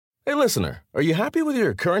Hey, listener, are you happy with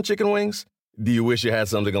your current chicken wings? Do you wish you had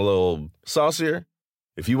something a little saucier?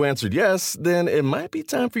 If you answered yes, then it might be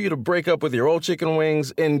time for you to break up with your old chicken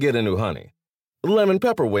wings and get a new honey. Lemon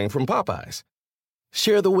pepper wing from Popeyes.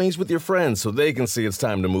 Share the wings with your friends so they can see it's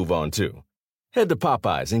time to move on too. Head to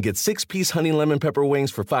Popeyes and get 6-piece honey lemon pepper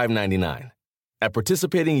wings for $5.99. At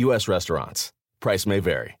participating U.S. restaurants. Price may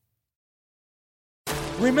vary.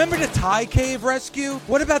 Remember the Thai cave rescue?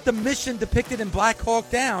 What about the mission depicted in Black Hawk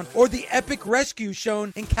Down or the epic rescue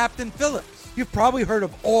shown in Captain Phillips? You've probably heard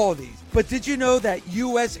of all these, but did you know that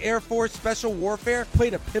U.S. Air Force Special Warfare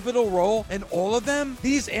played a pivotal role in all of them?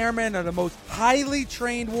 These airmen are the most highly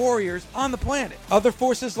trained warriors on the planet. Other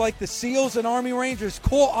forces like the SEALs and Army Rangers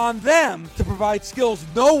call on them to provide skills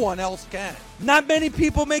no one else can. Not many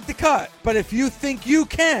people make the cut, but if you think you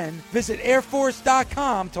can, visit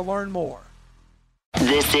airforce.com to learn more.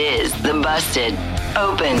 This is the Busted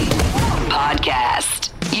Open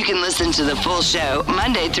Podcast. You can listen to the full show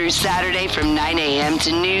Monday through Saturday from 9 a.m.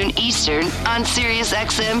 to noon Eastern on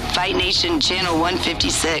SiriusXM Fight Nation Channel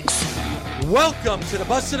 156. Welcome to the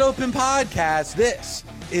Busted Open Podcast. This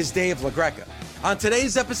is Dave LaGreca. On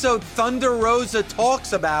today's episode, Thunder Rosa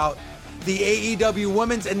talks about the AEW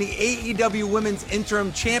Women's and the AEW Women's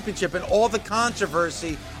Interim Championship and all the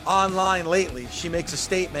controversy online lately. She makes a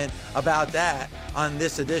statement about that on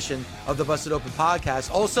this edition of the Busted Open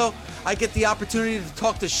Podcast. Also, I get the opportunity to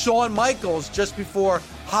talk to Shawn Michaels just before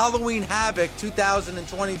Halloween Havoc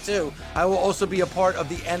 2022. I will also be a part of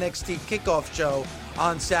the NXT kickoff show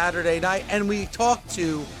on Saturday night. And we talk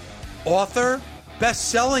to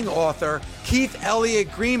best-selling author, Keith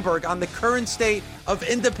Elliott Greenberg on the current state of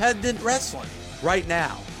independent wrestling right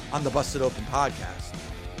now on the Busted Open Podcast.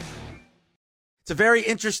 It's a very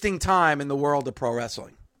interesting time in the world of pro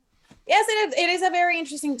wrestling. Yes, it is a very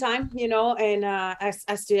interesting time, and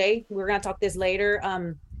as today, we're going to talk this later.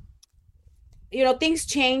 Things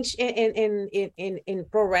change in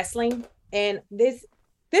pro wrestling. And this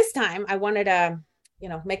time I wanted to,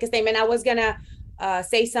 make a statement. I was going to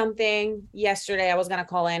say something yesterday. I was going to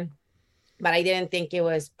call in, but I didn't think it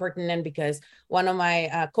was pertinent because one of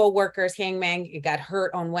my co-workers, Hangman, got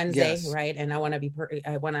hurt on Wednesday, yes. Right? And I want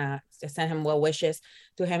to send him well wishes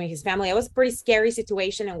to him and his family. It was a pretty scary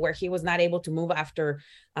situation and where he was not able to move after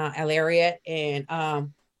a lariat. And,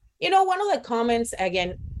 one of the comments,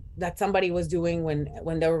 again, that somebody was doing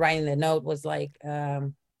when they were writing the note was like,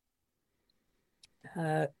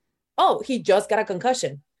 he just got a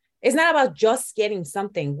concussion. It's not about just getting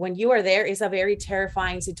something. When you are there, it's a very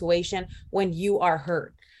terrifying situation when you are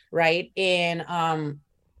hurt, right? And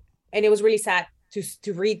it was really sad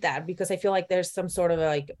to read that because I feel like there's some sort of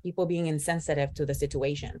like people being insensitive to the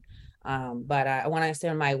situation. But I want to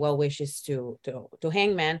extend my well wishes to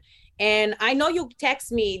Hangman. And I know you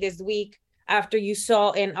text me this week after you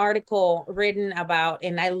saw an article written about,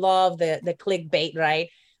 and I love the clickbait, right?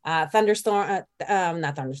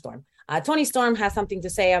 Tony Storm has something to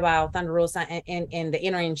say about Thunder Rosa and the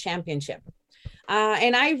interim championship.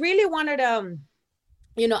 And I really wanted to,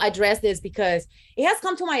 address this because it has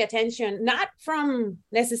come to my attention, not from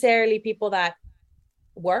necessarily people that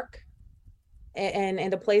work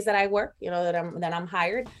and the place that I work, that I'm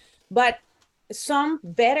hired, but some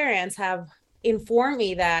veterans have informed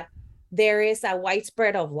me that there is a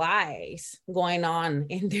widespread of lies going on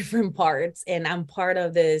in different parts, and I'm part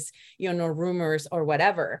of this, rumors or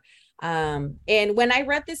whatever. And when I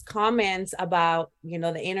read these comments about,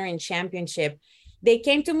 the interim championship, they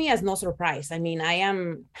came to me as no surprise. I mean, I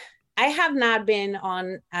have not been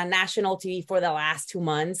on a national TV for the last 2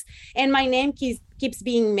 months, and my name keeps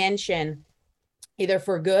being mentioned either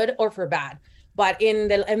for good or for bad. But in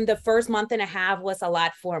the first month and a half was a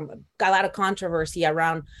lot of controversy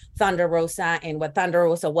around Thunder Rosa and what Thunder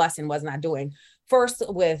Rosa was and was not doing. First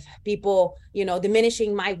with people,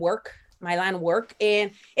 diminishing my line of work.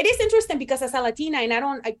 And it is interesting because as a Latina, and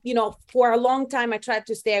for a long time, I tried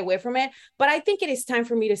to stay away from it, but I think it is time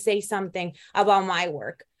for me to say something about my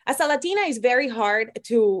work. As a Latina, it's very hard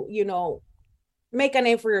to, make a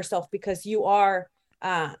name for yourself because you are,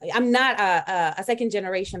 I'm not a second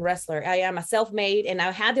generation wrestler. I am a self-made, and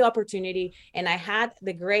I had the opportunity and I had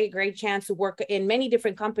the great chance to work in many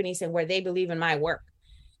different companies and where they believe in my work.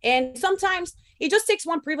 And sometimes it just takes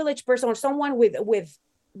one privileged person or someone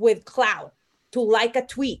with clout to like a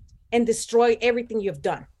tweet and destroy everything you've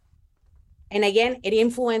done. And again, it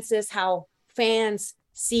influences how fans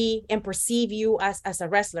see and perceive you as a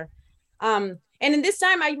wrestler. And in this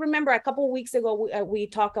time, I remember a couple of weeks ago, we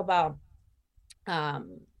talked about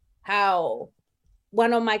how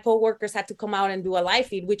one of my coworkers had to come out and do a live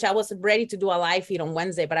feed, which I was ready to do a live feed on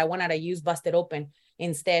Wednesday, but I wanted to use Busted Open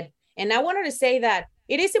instead. And I wanted to say that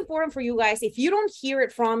it is important for you guys. If you don't hear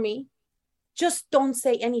it from me, just don't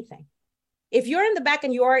say anything. If you're in the back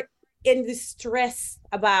and you're in distress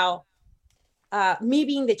about me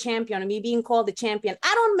being the champion and me being called the champion,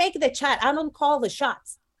 I don't make the chat. I don't call the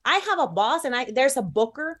shots. I have a boss and there's a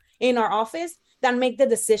booker in our office that make the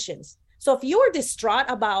decisions. So if you are distraught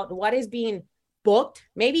about what is being booked,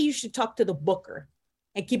 maybe you should talk to the booker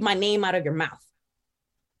and keep my name out of your mouth.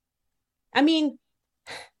 I mean,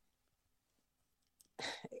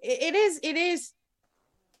 it is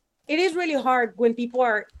really hard when people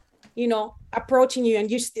are, approaching you and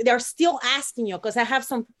they're still asking you, because I have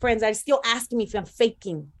some friends that are still asking me if I'm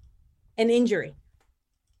faking an injury.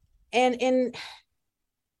 And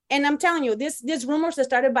I'm telling you, this rumors are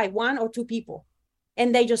started by 1 or 2 people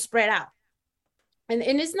and they just spread out. And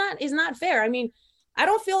it's not fair. I mean, I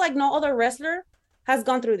don't feel like no other wrestler has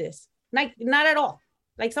gone through this. Like, not at all.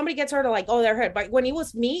 Like, somebody gets hurt, like, oh, they're hurt. But when it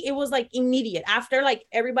was me, it was like immediate. After like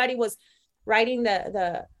everybody was writing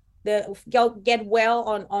the get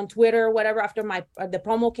well on Twitter or whatever, after the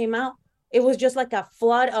promo came out, it was just like a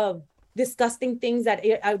flood of disgusting things that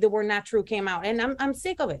were not true came out. And I'm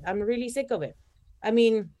sick of it. I'm really sick of it. I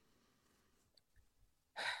mean,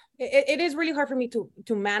 it is really hard for me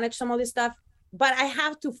to manage some of this stuff, but I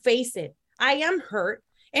have to face it. I am hurt.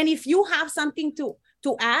 And if you have something to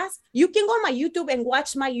ask, you can go on my YouTube and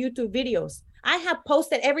watch my YouTube videos. I have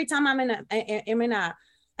posted every time I'm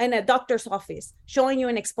in a doctor's office, showing you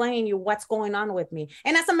and explaining you what's going on with me.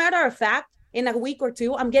 And as a matter of fact, in a week or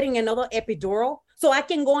 2, I'm getting another epidural so I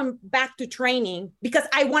can go back to training, because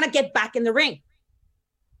I want to get back in the ring.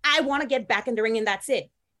 I want to get back in the ring, and that's it.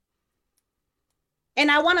 And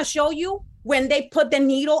I want to show you when they put the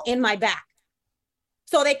needle in my back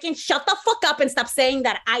so they can shut the fuck up and stop saying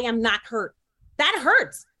that I am not hurt. That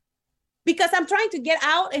hurts, because I'm trying to get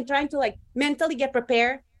out and trying to like mentally get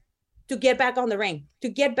prepared to get back on the ring, to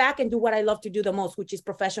get back and do what I love to do the most, which is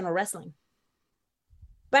professional wrestling.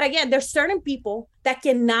 But again, there's certain people that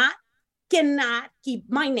cannot keep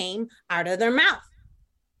my name out of their mouth.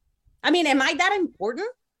 I mean, am I that important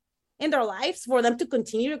in their lives for them to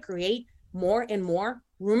continue to create more and more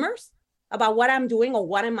rumors about what I'm doing or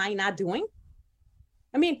what am I not doing?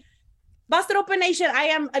 I mean, Busted Open Nation, I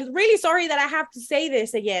am really sorry that I have to say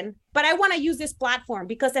this again, but I want to use this platform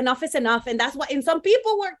because enough is enough. And that's what, and some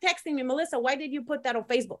people were texting me, Melissa, why did you put that on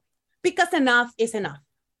Facebook? Because enough is enough.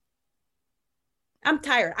 I'm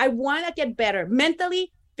tired. I want to get better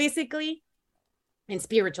mentally, physically, and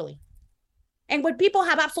spiritually. And when people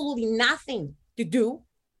have absolutely nothing to do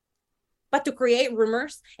but to create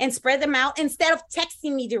rumors and spread them out instead of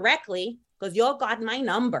texting me directly, because y'all got my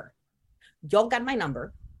number.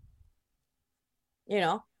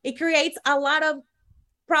 It creates a lot of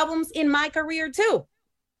problems in my career too,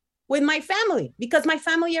 with my family, because my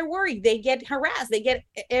family are worried. They get harassed. They get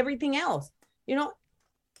everything else,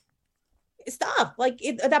 stuff like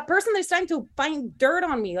that person is trying to find dirt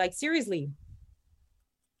on me. Like, seriously,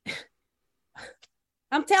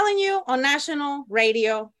 I'm telling you on national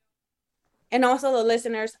radio, and also the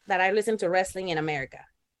listeners that I listen to Wrestling in America,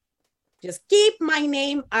 just keep my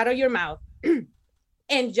name out of your mouth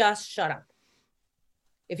and just shut up.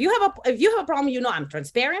 If you have a problem, I'm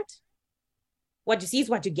transparent. What you see is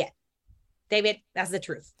what you get. David, that's the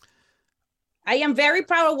truth. I am very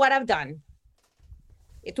proud of what I've done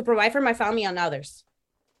to provide for my family and others.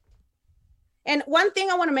 And one thing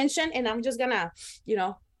I want to mention, and I'm just gonna,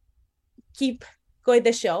 keep going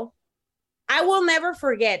the show. I will never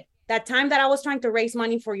forget that time that I was trying to raise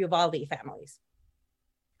money for Uvalde families.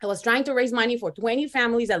 I was trying to raise money for 20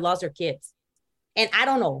 families that lost their kids. And I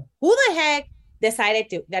don't know who the heck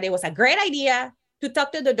decided that it was a great idea to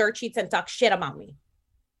talk to the dirt sheets and talk shit about me.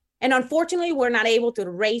 And unfortunately, we're not able to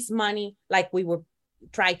raise money like we would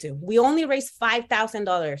try to. We only raised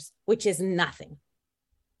 $5,000, which is nothing.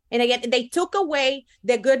 And again, they took away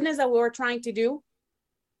the goodness that we were trying to do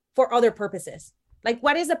for other purposes. Like,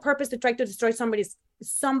 what is the purpose to try to destroy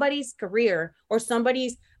somebody's career or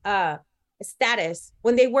somebody's status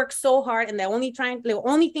when they work so hard and the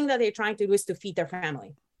only thing that they're trying to do is to feed their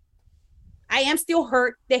family? I am still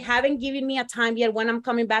hurt. They haven't given me a time yet when I'm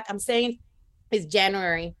coming back. I'm saying it's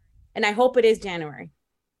January, and I hope it is January.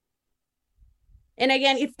 And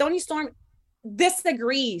again, if Toni Storm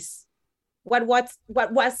disagrees what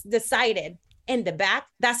was decided in the back,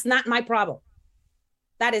 that's not my problem.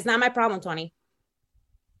 That is not my problem, Toni.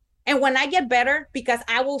 And when I get better, because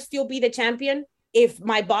I will still be the champion, if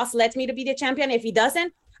my boss lets me to be the champion, if he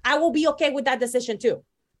doesn't, I will be okay with that decision too,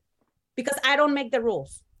 because I don't make the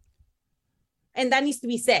rules. And that needs to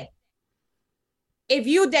be said. If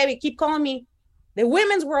you, David, keep calling me the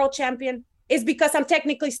women's world champion, it's because I'm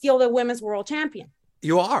technically still the women's world champion.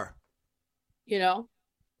 You are. You know?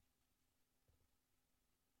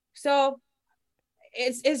 So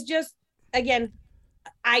it's just, again,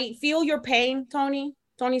 I feel your pain, Toni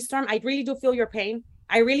Storm. I really do feel your pain.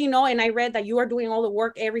 I really know, and I read that you are doing all the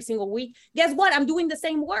work every single week. Guess what? I'm doing the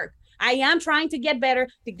same work. I am trying to get better,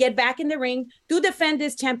 to get back in the ring, to defend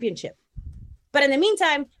this championship. But in the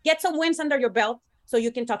meantime, get some wins under your belt so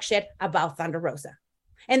you can talk shit about Thunder Rosa.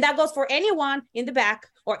 And that goes for anyone in the back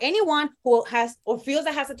or anyone who has or feels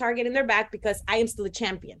that has a target in their back because I am still a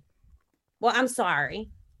champion. Well, I'm sorry.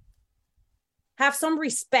 Have some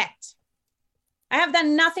respect. I have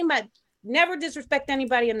done nothing but never disrespect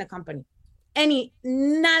anybody in the company.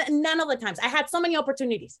 None of the times. I had so many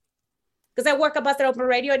opportunities because I work at Busted Open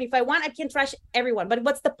Radio, and if I want, I can trash everyone. But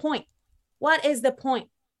what's the point? What is the point?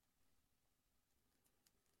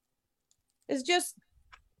 It's just.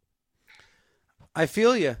 I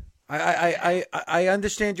feel you. I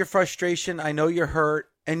understand your frustration. I know you're hurt,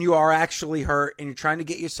 and you are actually hurt, and you're trying to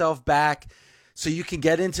get yourself back so you can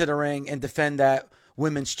get into the ring and defend that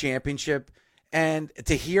women's championship. And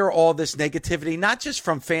to hear all this negativity, not just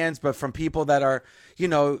from fans, but from people that are,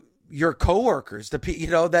 your coworkers,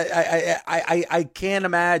 that I can't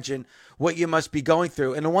imagine what you must be going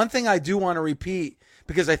through. And the one thing I do want to repeat,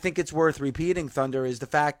 because I think it's worth repeating, Thunder, is the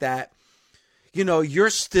fact that, you're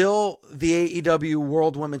still the AEW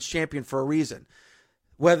World Women's Champion for a reason.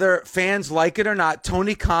 Whether fans like it or not,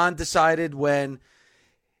 Tony Khan decided whether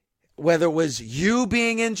it was you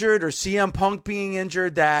being injured or CM Punk being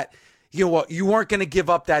injured, that you weren't going to give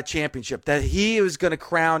up that championship, that he was going to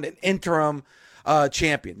crown an interim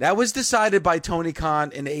champion. That was decided by Tony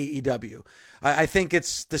Khan in AEW. I think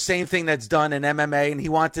it's the same thing that's done in MMA, and he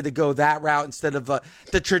wanted to go that route instead of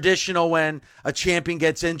the traditional when a champion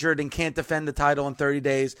gets injured and can't defend the title in 30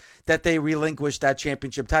 days, that they relinquish that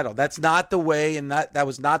championship title. That's not the way, and that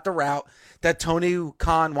was not the route that Tony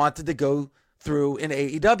Khan wanted to go through in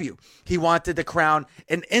AEW. He wanted to crown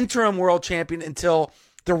an interim world champion until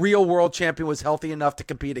the real world champion was healthy enough to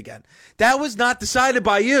compete again. That was not decided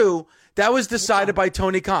by you. That was decided by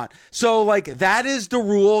Tony Khan. So, that is the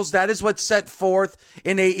rules. That is what's set forth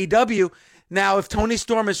in AEW. Now, if Toni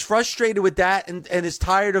Storm is frustrated with that and is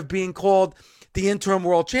tired of being called the interim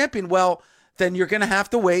world champion, well, then you're going to have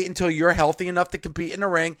to wait until you're healthy enough to compete in the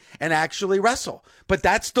ring and actually wrestle. But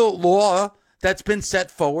that's the law that's been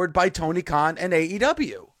set forward by Tony Khan and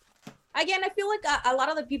AEW. Again, I feel like a lot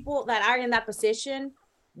of the people that are in that position,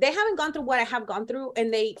 they haven't gone through what I have gone through,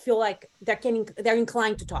 and they feel like they're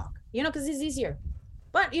inclined to talk, because it's easier.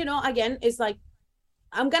 But, again, it's like,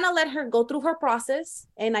 I'm going to let her go through her process,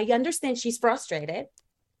 and I understand she's frustrated.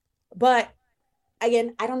 But,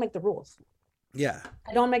 again, I don't make the rules. Yeah.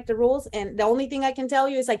 I don't make the rules, and the only thing I can tell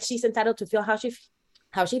you is, she's entitled to feel how she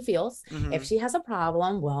feels. Mm-hmm. If she has a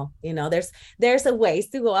problem, well, there's a ways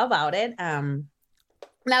to go about it. And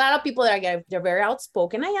a lot of people they're very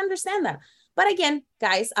outspoken. I understand that. But again,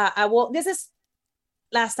 guys, this is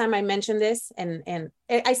last time I mentioned this, and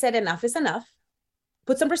I said enough is enough.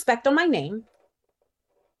 Put some respect on my name,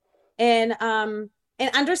 and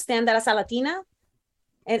understand that as a Latina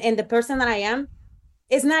and the person that I am,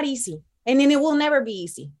 it's not easy, and it will never be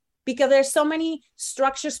easy, because there's so many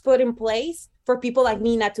structures put in place for people like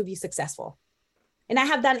me not to be successful. And I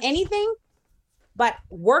have done anything but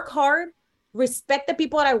work hard, respect the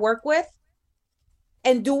people that I work with,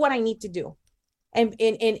 and do what I need to do. And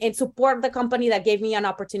support the company that gave me an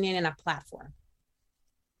opportunity and a platform.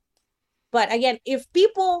 But again, if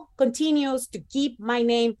people continues to keep my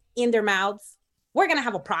name in their mouths, we're going to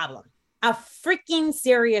have a problem, a freaking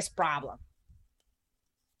serious problem.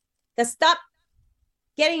 Because stop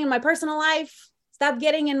getting in my personal life. Stop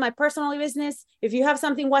getting in my personal business. If you have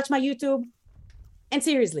something, watch my YouTube. And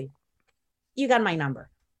seriously, you got my number.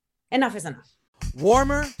 Enough is enough.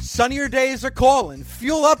 Warmer, sunnier days are calling.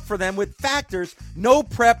 Fuel up for them with Factor's no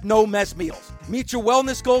prep, no mess meals. Meet your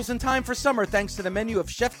wellness goals in time for summer thanks to the menu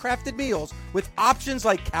of chef-crafted meals with options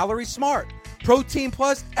like Calorie Smart, Protein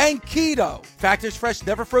Plus, and Keto. Factor's fresh,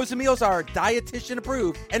 never frozen meals are dietitian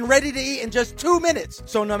approved and ready to eat in just 2 minutes.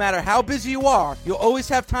 So no matter how busy you are, you'll always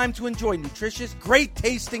have time to enjoy nutritious, great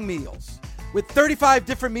tasting meals. With 35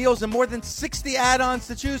 different meals and more than 60 add-ons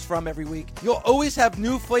to choose from every week, you'll always have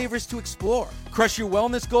new flavors to explore. Crush your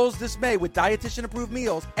wellness goals this May with dietitian-approved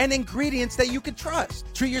meals and ingredients that you can trust.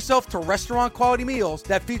 Treat yourself to restaurant-quality meals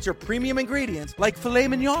that feature premium ingredients like filet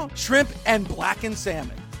mignon, shrimp, and blackened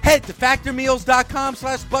salmon. Head to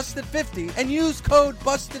factormeals.com/busted50 and use code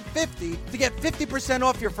busted50 to get 50%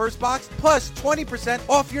 off your first box plus 20%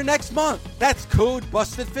 off your next month. That's code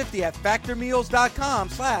busted50 at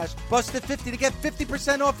factormeals.com/busted50 to get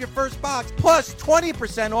 50% off your first box plus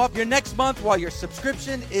 20% off your next month while your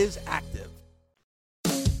subscription is active.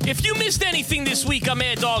 If you missed anything this week on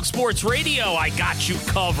Mad Dog Sports Radio, I got you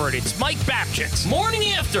covered. It's Mike Babchick's Morning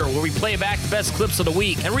After, where we play back the best clips of the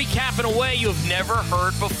week and recap in a way you have never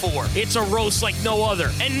heard before. It's a roast like no other,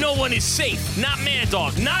 and no one is safe. Not Mad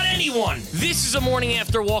Dog, not anyone. This is a Morning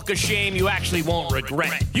After walk of shame you actually won't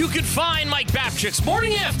regret. You can find Mike Babchick's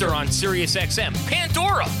Morning After on SiriusXM,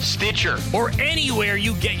 Pandora, Stitcher, or anywhere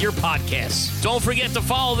you get your podcasts. Don't forget to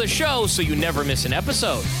follow the show so you never miss an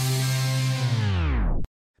episode.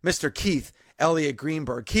 Mr. Keith Elliott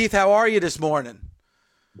Greenberg. Keith, how are you this morning?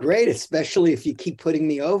 Great, especially if you keep putting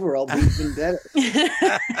me over, I'll be even better.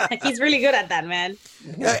 He's really good at that, man.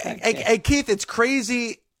 Hey, Keith, it's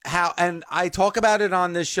crazy how, and I talk about it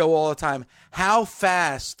on this show all the time, how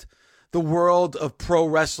fast the world of pro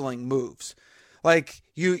wrestling moves. Like,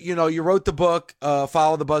 you wrote the book,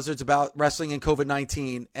 Follow the Buzzards, about wrestling and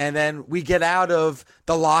COVID-19. And then we get out of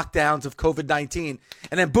the lockdowns of COVID-19.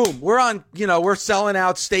 And then boom, we're selling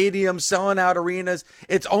out stadiums, selling out arenas.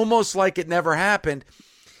 It's almost like it never happened.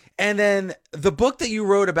 And then the book that you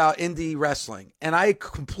wrote about indie wrestling, and I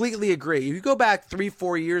completely agree. You go back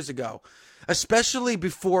 3-4 years ago, especially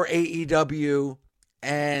before AEW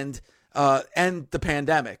and the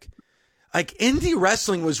pandemic. Like, indie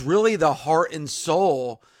wrestling was really the heart and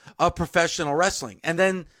soul of professional wrestling.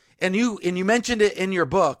 And you mentioned it in your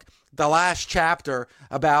book, the last chapter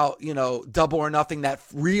about, Double or Nothing, that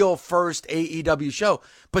real first AEW show.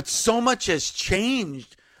 But so much has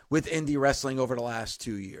changed with indie wrestling over the last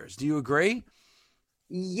 2 years. Do you agree?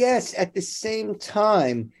 Yes. At the same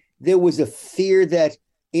time, there was a fear that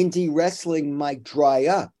indie wrestling might dry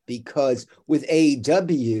up because with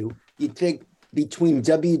AEW, you'd think, between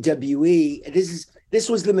WWE, this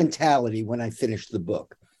was the mentality when I finished the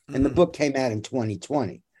book, and the book came out in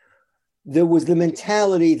 2020. There was the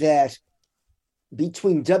mentality that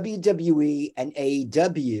between WWE and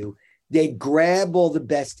AEW, they'd grab all the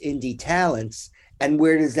best indie talents, and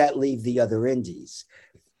where does that leave the other indies?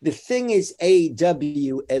 The thing is,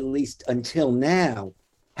 AEW, at least until now,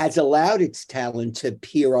 has allowed its talent to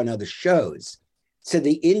appear on other shows. So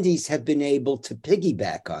the indies have been able to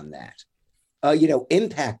piggyback on that.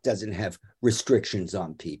 Impact doesn't have restrictions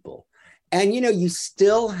on people. And, you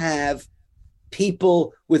still have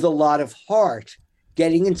people with a lot of heart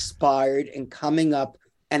getting inspired and coming up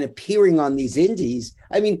and appearing on these indies.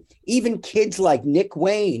 I mean, even kids like Nick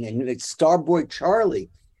Wayne and Starboy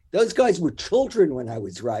Charlie, those guys were children when I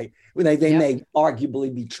was right. They may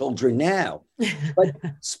arguably be children now.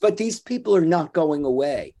 But these people are not going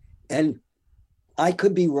away. And I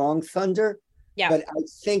could be wrong, Thunder. Yeah. But I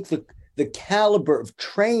think the caliber of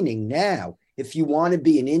training now, if you want to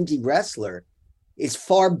be an indie wrestler, is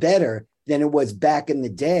far better than it was back in the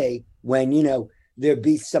day when, there'd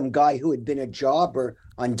be some guy who had been a jobber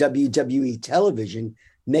on WWE television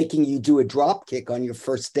making you do a drop kick on your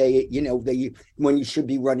first day, when you should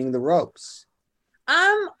be running the ropes.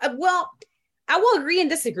 Well, I will agree and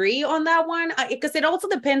disagree on that one because it also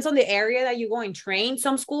depends on the area that you go and train.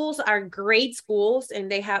 Some schools are great schools and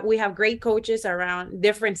we have great coaches around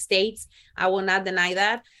different states. I will not deny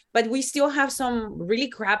that, but we still have some really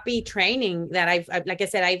crappy training that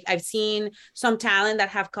I've seen some talent that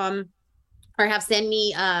have come or have sent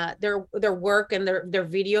me their work and their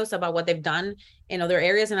videos about what they've done in other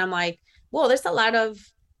areas. And I'm like, well, there's a lot of,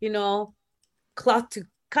 cloth to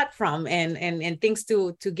cut from and things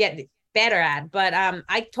to get better at. But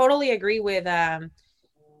I totally agree with that.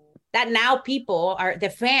 Now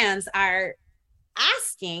the fans are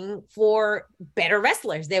asking for better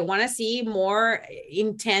wrestlers. They want to see more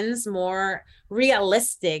intense, more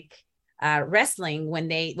realistic wrestling when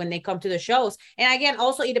they come to the shows. And again,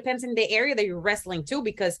 also it depends on the area that you're wrestling too,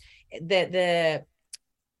 because the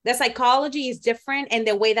psychology is different and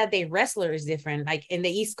the way that they wrestle is different. Like in the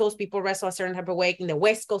East Coast, people wrestle a certain type of way. In the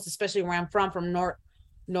West Coast, especially where I'm from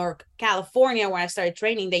North California, where I started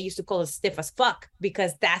training, they used to call it stiff as fuck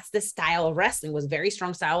because that's the style of wrestling. It was very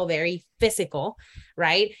strong style, very physical,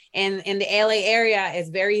 right? And in the LA area is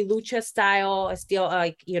very lucha style. It's still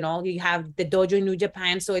you have the dojo in New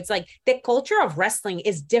Japan. So it's like the culture of wrestling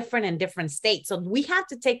is different in different states. So we have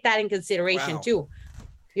to take that in consideration too.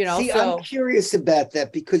 See, I'm curious about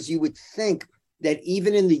that because you would think that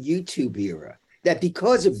even in the YouTube era, that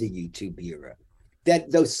because of the YouTube era,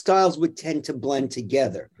 that those styles would tend to blend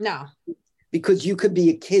together. No. Because you could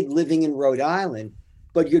be a kid living in Rhode Island,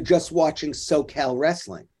 but you're just watching SoCal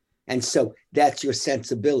wrestling. And so that's your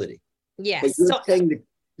sensibility. Yes. But you're saying that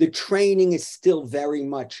the training is still very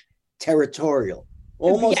much territorial,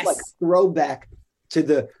 almost like a throwback to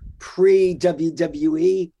the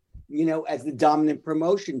pre-WWE, as the dominant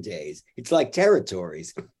promotion days. It's like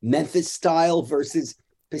territories, Memphis style versus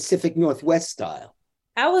Pacific Northwest style.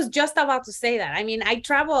 I was just about to say that. I mean, I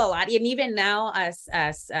travel a lot, and even now as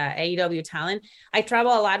AEW talent, I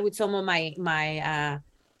travel a lot with some of my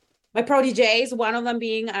proteges. One of them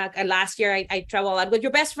being last year, I travel a lot with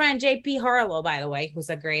your best friend JP Harlow, by the way, who's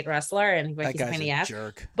a great wrestler, and he's a pain in the ass.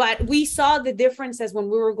 Jerk. But we saw the differences when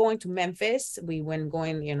we were going to Memphis. We went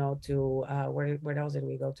going, to where else did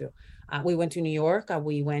we go to? We went to New York.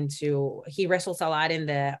 He wrestles a lot in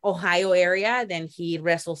the Ohio area. Then he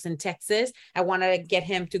wrestles in Texas. I want to get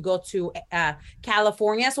him to go to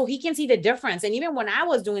California so he can see the difference. And even when I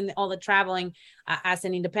was doing all the traveling as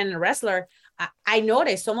an independent wrestler, I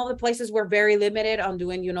noticed some of the places were very limited on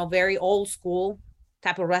doing, very old school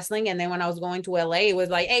type of wrestling. And then when I was going to LA, it was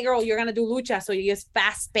like, hey girl, you're going to do lucha. So you use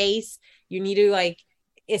fast pace. You need to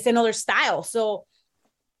it's another style. So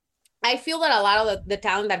I feel that a lot of the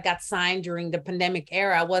talent that got signed during the pandemic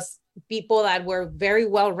era was people that were very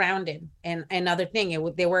well-rounded. And another thing,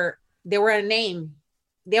 they were a name.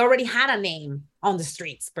 They already had a name on the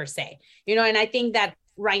streets per se, and I think that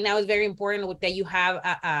right now is very important that you have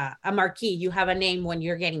a marquee, you have a name when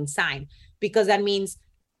you're getting signed, because that means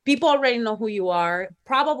people already know who you are.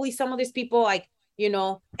 Probably some of these people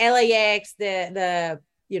LAX, the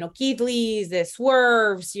Keith Lee's, the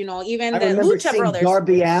Swerves, even the Lucha Brothers.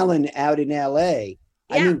 Darby Allin out in LA. Yeah.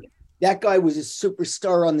 I mean, that guy was a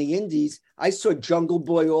superstar on the indies. I saw Jungle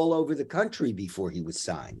Boy all over the country before he was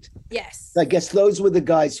signed. Yes. I guess those were the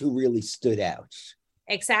guys who really stood out.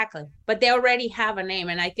 Exactly. But they already have a name.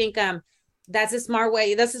 And I think that's a smart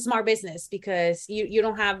way. That's a smart business, because you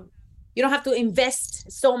don't have to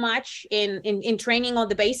invest so much in training on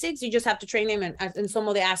the basics. You just have to train them in some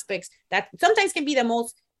of the aspects that sometimes can be the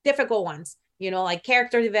most difficult ones, like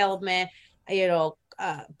character development,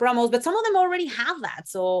 promos, but some of them already have that.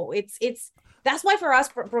 So that's why for us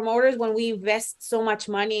promoters, when we invest so much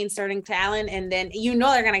money in certain talent, and then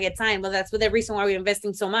they're going to get signed, but that's the reason why we're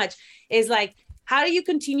investing so much, is like, how do you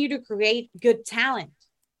continue to create good talent?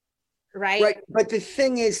 Right. But the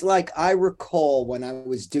thing is, I recall when I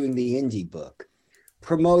was doing the indie book,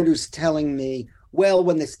 promoters telling me, well,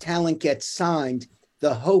 when this talent gets signed,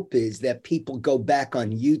 the hope is that people go back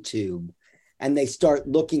on YouTube and they start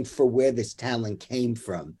looking for where this talent came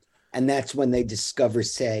from. And that's when they discover,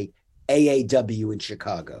 say, AAW in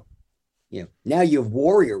Chicago. Now you have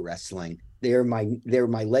Warrior Wrestling. They're my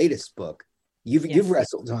latest book. You've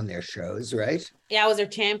wrestled on their shows, right? Yeah, I was their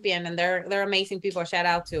champion, and they're amazing people. Shout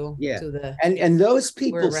out to the and those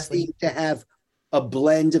people seem to have a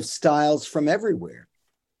blend of styles from everywhere.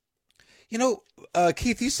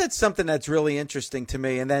 Keith, you said something that's really interesting to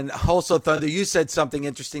me, and then also Thunder, you said something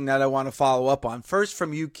interesting that I want to follow up on. First,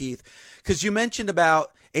 from you, Keith, because you mentioned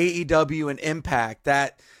about AEW and Impact,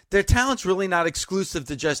 that their talent's really not exclusive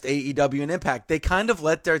to just AEW and Impact. They kind of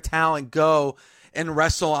let their talent go and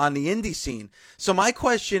wrestle on the indie scene. So my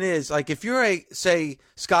question is, if you're say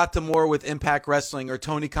Scott D'Amore with Impact Wrestling or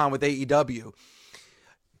Tony Khan with AEW,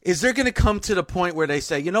 is there going to come to the point where they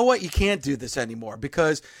say, you know what, you can't do this anymore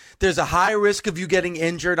because there's a high risk of you getting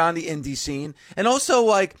injured on the indie scene? And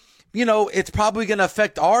also, it's probably going to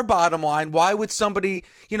affect our bottom line. Why would somebody,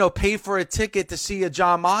 pay for a ticket to see a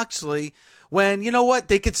Jon Moxley when,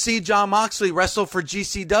 they could see Jon Moxley wrestle for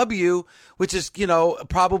GCW, which is,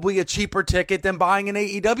 probably a cheaper ticket than buying an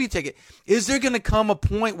AEW ticket? Is there going to come a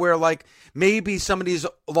point where, maybe some of these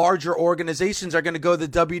larger organizations are going to go the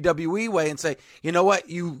WWE way and say, you know what,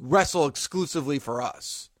 you wrestle exclusively for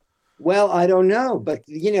us? Well, I don't know. But,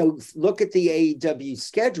 look at the AEW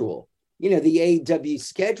schedule. The AEW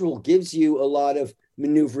schedule gives you a lot of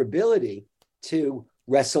maneuverability to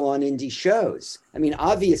wrestle on indie shows. I mean,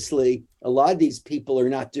 obviously, a lot of these people are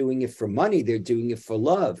not doing it for money. They're doing it for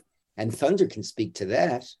love. And Thunder can speak to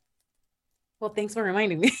that. Well, thanks for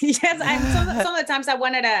reminding me. Yes, some of the times I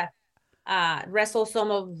wanted to wrestle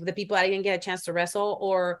some of the people I didn't get a chance to wrestle,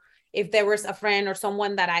 or if there was a friend or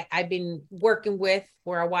someone that I've been working with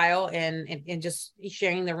for a while and just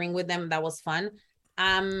sharing the ring with them, that was fun.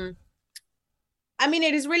 I mean,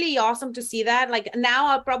 it is really awesome to see that. Now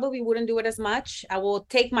I probably wouldn't do it as much. I will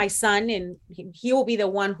take my son and he will be the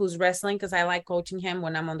one who's wrestling, because I like coaching him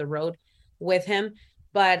when I'm on the road with him.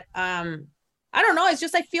 But I don't know. It's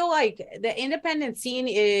just, I feel like the independent scene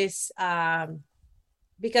is,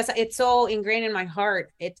 because it's so ingrained in my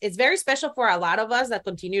heart. It's very special for a lot of us that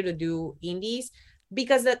continue to do indies,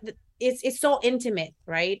 because it's so intimate,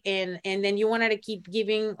 right? And then you wanted to keep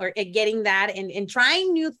giving or getting that and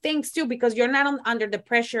trying new things too, because you're not under the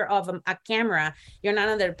pressure of a camera. You're not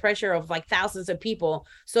under the pressure of like thousands of people.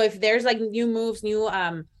 So if there's like new moves, new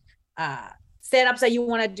setups that you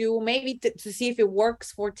want to do, maybe to see if it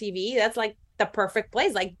works for TV, that's like the perfect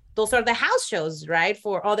place. Like those are the house shows, right,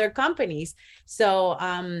 for other companies. So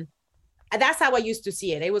that's how I used to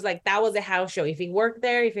see it. It was like, that was a house show. If it worked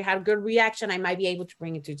there, if it had good reaction, I might be able to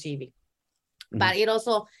bring it to TV. Mm-hmm. But it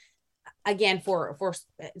also, again, for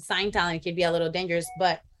sign talent, it can be a little dangerous.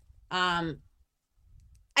 But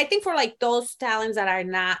I think for like those talents that are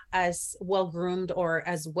not as well groomed or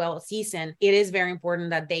as well seasoned, it is very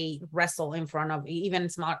important that they wrestle in front of even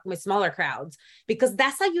smaller crowds, because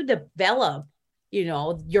that's how you develop, you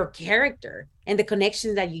know, your character and the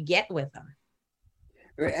connections that you get with them.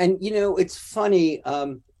 And you know, it's funny.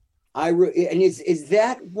 And is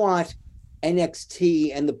that what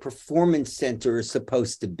NXT and the Performance Center is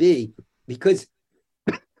supposed to be? Because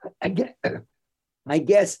I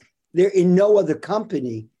guess there, in no other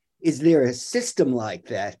company is there a system like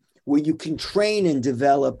that where you can train and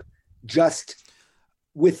develop just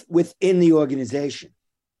within the organization.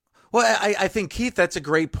 Well, I think, Keith, that's a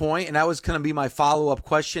great point, and that was going to be my follow-up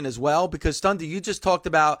question as well, because, Thunder, you just talked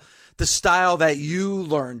about the style that you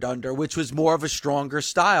learned under, which was more of a stronger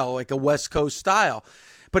style, like a West Coast style.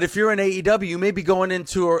 But if you're in AEW, you may be going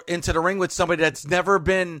into the ring with somebody that's never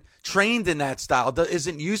been trained in that style, that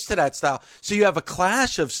isn't used to that style. So you have a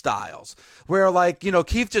clash of styles where, like, you know,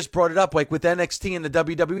 Keith just brought it up, like with NXT and the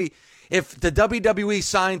WWE. If the WWE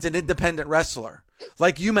signs an independent wrestler,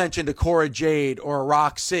 like you mentioned, a Cora Jade or a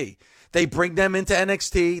Roxy, they bring them into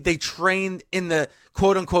NXT. They train in the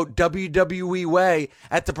quote-unquote WWE way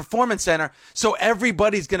at the Performance Center. So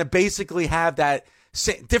everybody's going to basically have that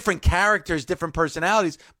different characters, different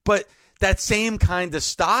personalities, but that same kind of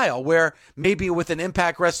style, where maybe with an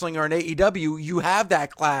Impact Wrestling or an AEW, you have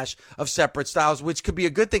that clash of separate styles, which could be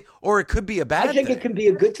a good thing or it could be a bad thing. I think it can be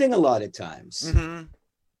a good thing a lot of times. Mm-hmm.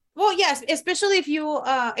 Well, yes, especially if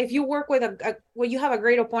you work with you have a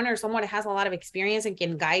great opponent or someone that has a lot of experience and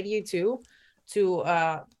can guide you to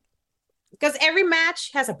because every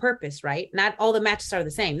match has a purpose, right? Not all the matches are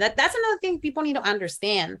the same. That's another thing people need to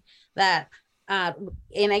understand, that and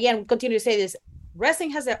again, continue to say this,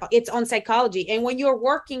 wrestling has its own psychology. And when you're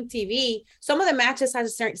working TV, some of the matches have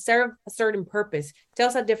serve a certain purpose,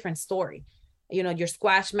 tells a different story. You know, your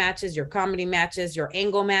squash matches, your comedy matches, your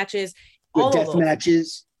angle matches, your all death of those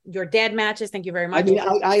matches. Your dead matches. Thank you very much. I mean,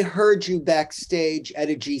 I heard you backstage at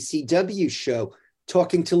a GCW show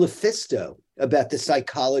talking to LuFisto about the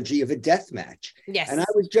psychology of a death match. Yes. And I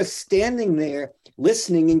was just standing there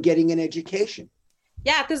listening and getting an education.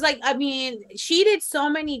 Yeah, because like, I mean, she did so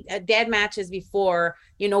many dead matches before,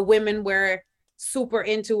 you know, women were super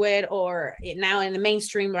into it, or now in the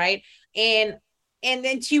mainstream, right? And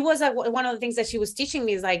then she was like, one of the things that she was teaching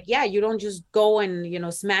me is like, yeah, you don't just go and, you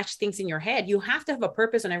know, smash things in your head. You have to have a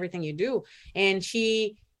purpose on everything you do. And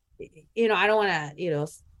she, you know, I don't want to, you know,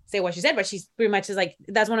 say what she said, but she's pretty much is like,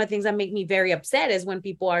 that's one of the things that make me very upset, is when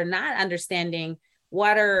people are not understanding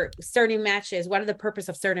what are certain matches, what are the purpose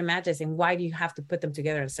of certain matches, and why do you have to put them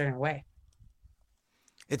together in a certain way?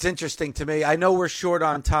 It's interesting to me. I know we're short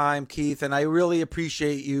on time, Keith, and I really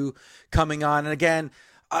appreciate you coming on. And again,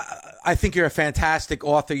 I think you're a fantastic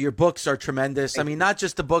author. Your books are tremendous. I mean, not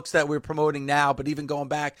just the books that we're promoting now, but even going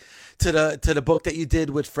back to the book that you did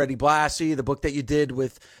with Freddie Blassie, the book that you did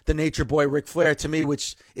with the Nature Boy Ric Flair, to me,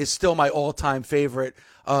 which is still my all-time favorite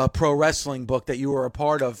pro wrestling book that you were a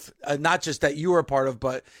part of. Not just that you were a part of,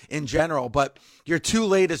 but in general. But your two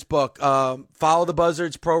latest book, Follow the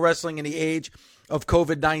Buzzards, Pro Wrestling in the Age of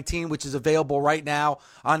COVID-19, which is available right now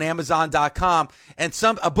on Amazon.com, and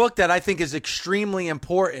a book that I think is extremely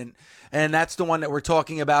important, and that's the one that we're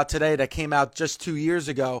talking about today that came out just 2 years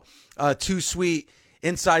ago, Too Sweet,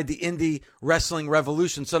 Inside the Indie Wrestling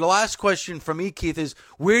Revolution. So the last question from me, Keith, is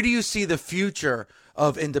where do you see the future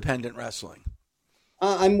of independent wrestling?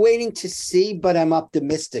 I'm waiting to see, but I'm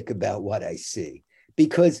optimistic about what I see,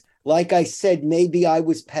 because like I said, maybe I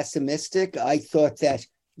was pessimistic. I thought that,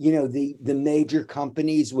 you know, the major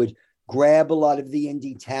companies would grab a lot of the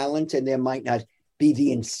indie talent, and there might not be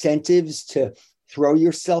the incentives to throw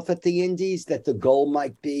yourself at the indies, that the goal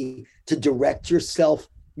might be to direct yourself,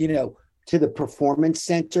 you know, to the Performance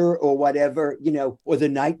Center or whatever, you know, or the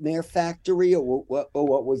Nightmare Factory or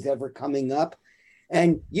what was ever coming up.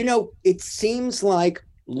 And, you know, it seems like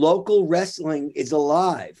local wrestling is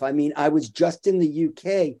alive. I mean, I was just in the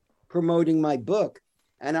UK promoting my book,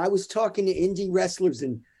 and I was talking to indie wrestlers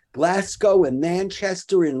in Glasgow and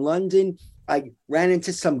Manchester and London. I ran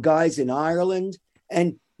into some guys in Ireland,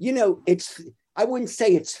 and I wouldn't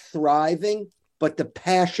say it's thriving, but the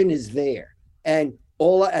passion is there. And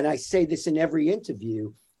I say this in every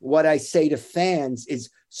interview, what I say to fans is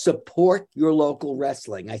support your local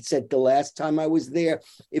wrestling. I said the last time I was there,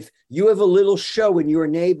 if you have a little show in your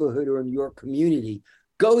neighborhood or in your community,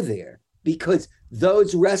 go there, because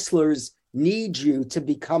those wrestlers need you to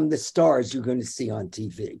become the stars you're going to see on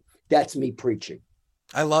TV. That's me preaching.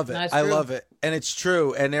 I love it. That's I true. love it. And it's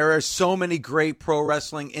true. And there are so many great pro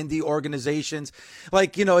wrestling indie organizations.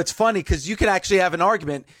 Like, it's funny because you could actually have an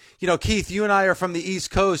argument. Keith, you and I are from the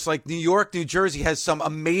East Coast. Like New York, New Jersey has some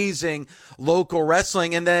amazing local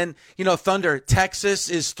wrestling. And then, Thunder, Texas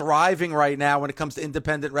is thriving right now when it comes to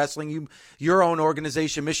independent wrestling. Your own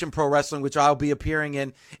organization, Mission Pro Wrestling, which I'll be appearing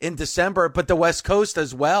in December, but the West Coast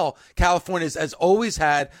as well. California has always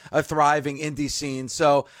had a thriving indie scene.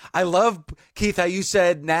 So I love, Keith, how you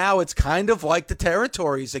said now it's kind of like the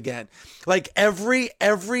territories again. Like every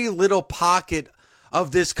little pocket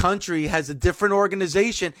of this country has a different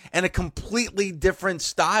organization and a completely different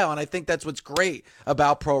style. And I think that's what's great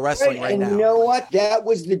about pro wrestling right now. And you know what? That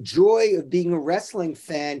was the joy of being a wrestling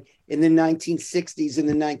fan in the 1960s and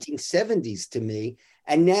the 1970s to me.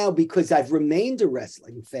 And now, because I've remained a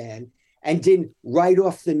wrestling fan and didn't write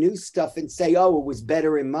off the new stuff and say, oh, it was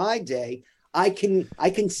better in my day, I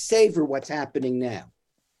can savor what's happening now.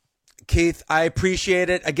 Keith, I appreciate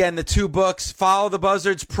it. Again, the 2 books, Follow the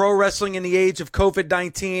Buzzards, Pro Wrestling in the Age of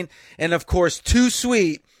COVID-19, and of course, Too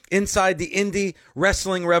Sweet, Inside the Indie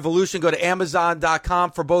Wrestling Revolution. Go to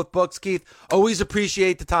Amazon.com for both books, Keith. Always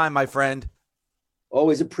appreciate the time, my friend.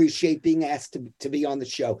 Always appreciate being asked to be on the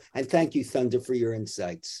show. And thank you, Thunder, for your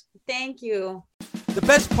insights. Thank you. The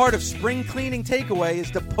best part of spring cleaning takeaway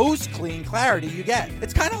is the post-clean clarity you get.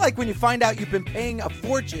 It's kind of like when you find out you've been paying a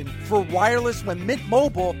fortune for wireless when Mint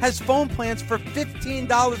Mobile has phone plans for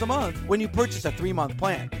 $15 a month when you purchase a 3-month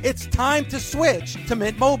plan. It's time to switch to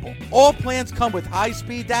Mint Mobile. All plans come with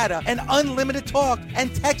high-speed data and unlimited talk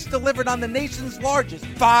and text delivered on the nation's largest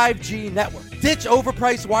 5G network. Ditch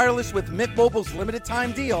overpriced wireless with Mint Mobile's limited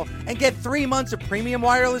time deal and get 3 months of premium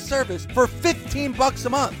wireless service for $15 a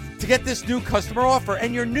month. To get this new customer offer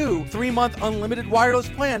and your new 3-month unlimited wireless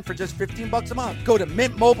plan for just $15 a month, go to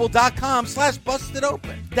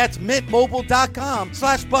mintmobile.com/bustedopen. That's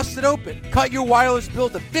mintmobile.com/bustedopen. Cut your wireless bill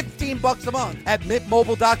to $15 a month at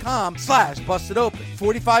mintmobile.com/bustedopen.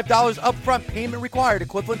 $45 upfront payment required,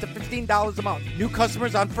 equivalent to $15 a month. New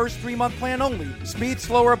customers on first 3-month plan only. Speed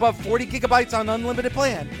slower above 40 gigabytes on unlimited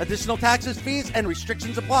plan. Additional taxes, fees, and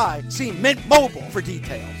restrictions apply. See Mint Mobile for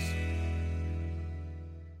details.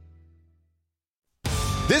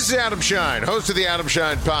 This is Adam Shine, host of the Adam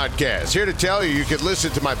Shine Podcast. Here to tell you can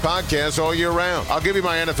listen to my podcast all year round. I'll give you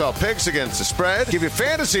my NFL picks against the spread, give you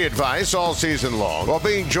fantasy advice all season long, while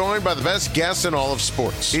being joined by the best guests in all of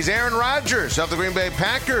sports. He's Aaron Rodgers of the Green Bay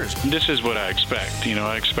Packers. This is what I expect.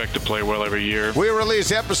 I expect to play well every year. We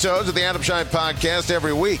release episodes of the Adam Shine Podcast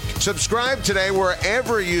every week. Subscribe today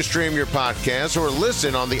wherever you stream your podcasts or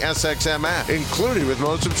listen on the SXM app, included with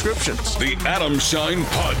most subscriptions. The Adam Shine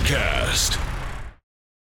Podcast.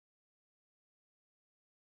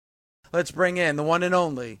 Let's bring in the one and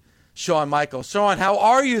only Shawn Michaels. Shawn, how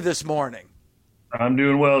are you this morning? I'm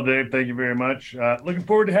doing well, Dave. Thank you very much. Looking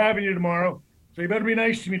forward to having you tomorrow. So you better be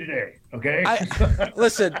nice to me today, okay?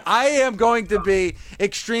 Listen, I am going to be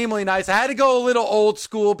extremely nice. I had to go a little old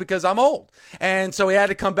school because I'm old. And so we had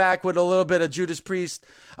to come back with a little bit of Judas Priest,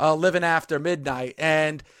 Living After Midnight.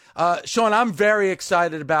 And Shawn, I'm very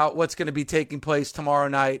excited about what's going to be taking place tomorrow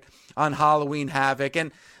night on Halloween Havoc.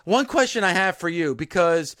 And one question I have for you,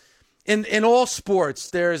 because in all sports,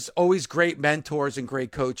 there's always great mentors and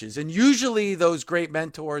great coaches. And usually those great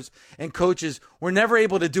mentors and coaches were never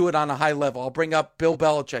able to do it on a high level. I'll bring up Bill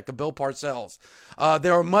Belichick and Bill Parcells. They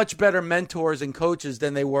are much better mentors and coaches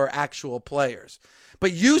than they were actual players.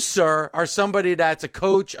 But you, sir, are somebody that's a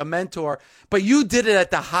coach, a mentor, but you did it at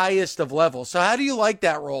the highest of levels. So how do you like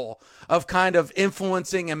that role of kind of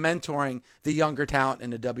influencing and mentoring the younger talent in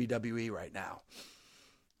the WWE right now?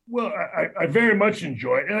 Well, I very much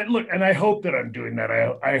enjoy it. And I hope that I'm doing that.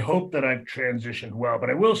 I hope that I've transitioned well. But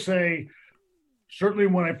I will say, certainly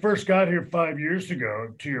when I first got here 5 years ago,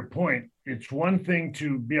 to your point, it's one thing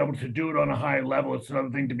to be able to do it on a high level. It's another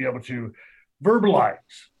thing to be able to verbalize,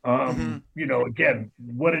 again,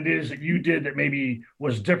 what it is that you did that maybe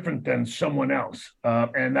was different than someone else.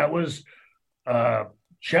 And that was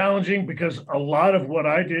challenging because a lot of what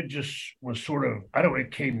I did just was sort of,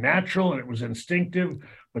 it came natural and it was instinctive.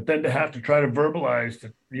 But then to have to try to verbalize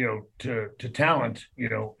to talent,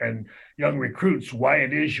 and young recruits why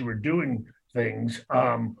it is you were doing things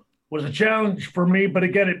was a challenge for me, but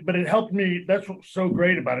again, it helped me. That's what's so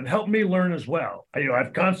great about it. It helped me learn as well.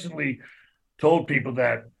 I've constantly told people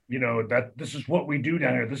that, that this is what we do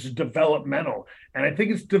down here. This is developmental. And I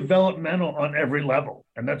think it's developmental on every level.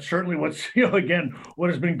 And that's certainly what's, again, what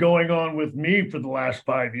has been going on with me for the last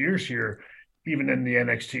 5 years here, even in the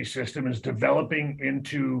NXT system, is developing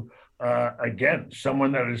into, again,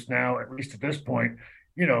 someone that is now, at least at this point,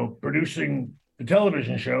 producing the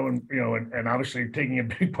television show and, and obviously taking a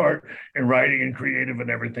big part in writing and creative and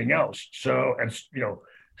everything else. So, and,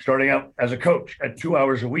 starting out as a coach at 2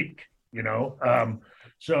 hours a week,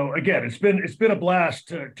 so again, it's been a blast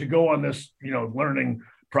to go on this, learning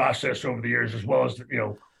process over the years, as well as,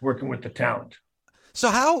 working with the talent. So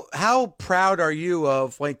how proud are you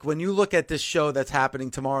of, like, when you look at this show that's happening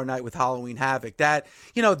tomorrow night with Halloween Havoc, that,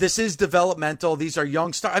 this is developmental. These are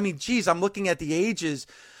young stars. I mean, geez, I'm looking at the ages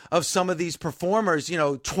of some of these performers,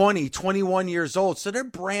 20, 21 years old. So they're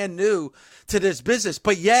brand new to this business,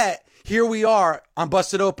 but yet here we are on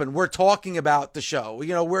Busted Open. We're talking about the show.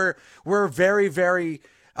 We're very, very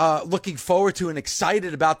looking forward to and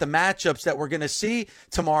excited about the matchups that we're going to see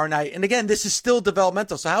tomorrow night. And again, this is still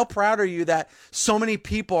developmental. So how proud are you that so many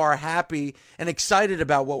people are happy and excited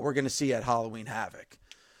about what we're going to see at Halloween Havoc?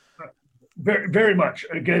 Very, very much.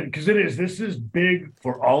 Again, because this is big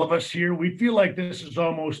for all of us here. We feel like this is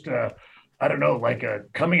almost, like a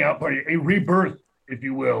coming out party, a rebirth, if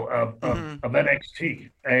you will, of NXT.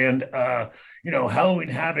 And, Halloween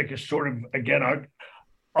Havoc is sort of, again,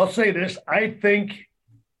 I'll say this, I think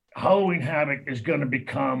Halloween Havoc is going to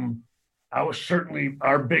become certainly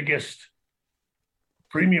our biggest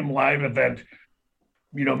premium live event,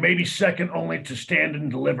 maybe second only to Stand and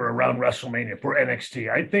Deliver around WrestleMania for NXT.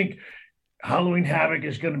 I think Halloween Havoc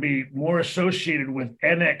is going to be more associated with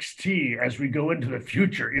NXT as we go into the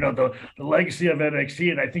future, the legacy of NXT.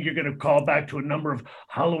 And I think you're going to call back to a number of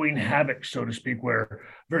Halloween Havoc, so to speak, where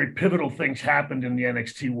very pivotal things happened in the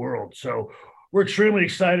NXT world. So we're extremely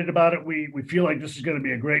excited about it. We feel like this is going to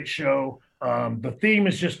be a great show. The theme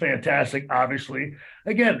is just fantastic, obviously.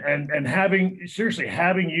 Again, and having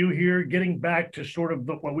you here, getting back to sort of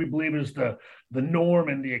what we believe is the norm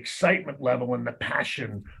and the excitement level and the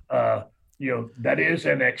passion, that is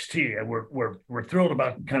NXT. And we're thrilled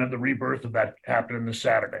about kind of the rebirth of that happening this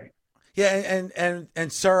Saturday. Yeah,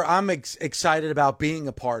 and sir, I'm excited about being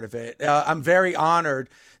a part of it. I'm very honored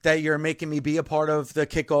that you're making me be a part of the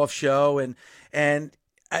kickoff show, and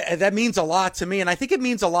that means a lot to me, and I think it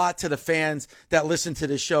means a lot to the fans that listen to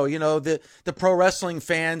this show. The pro wrestling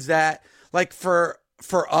fans that, like, for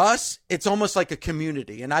us, it's almost like a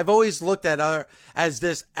community, and I've always looked at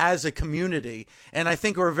this as a community, and I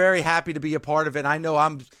think we're very happy to be a part of it. I know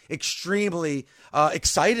I'm extremely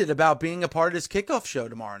excited about being a part of this kickoff show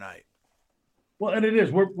tomorrow night. Well, and it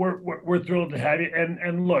is. We're thrilled to have you.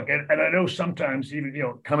 And look, and I know sometimes even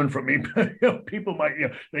coming from me, people might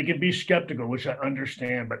they can be skeptical, which I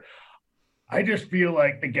understand. But I just feel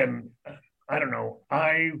like, again, I don't know.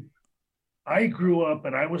 I grew up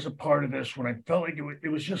and I was a part of this when I felt like it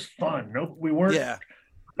was just fun. No, we weren't. Yeah.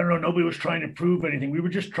 I don't know. Nobody was trying to prove anything. We were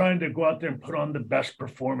just trying to go out there and put on the best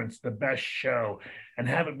performance, the best show, and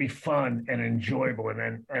have it be fun and enjoyable.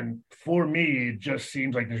 And for me, it just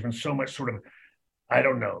seems like there's been so much sort of, I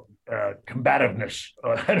don't know, combativeness.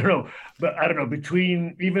 I don't know,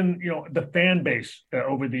 between even, the fan base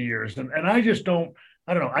over the years. And I just don't,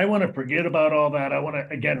 I don't know. I want to forget about all that. I want to,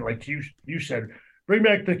 again, like you said, bring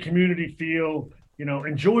back the community feel,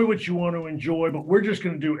 enjoy what you want to enjoy, but we're just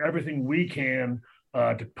going to do everything we can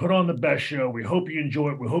to put on the best show. We hope you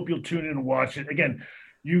enjoy it. We hope you'll tune in and watch it. Again,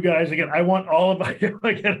 you guys, I want all of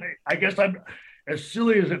I guess I'm, as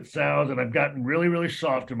silly as it sounds, and I've gotten really, really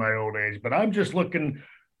soft in my old age, but I'm just looking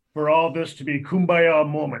for all this to be kumbaya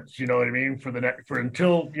moments, you know what I mean? For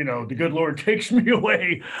until, the good Lord takes me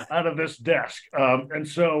away out of this desk. And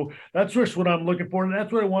so that's just what I'm looking for. And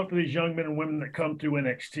that's what I want for these young men and women that come through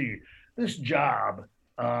NXT. This job,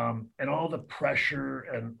 and all the pressure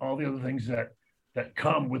and all the other things that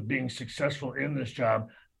come with being successful in this job,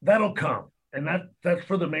 that'll come. And that's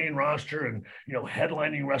for the main roster and,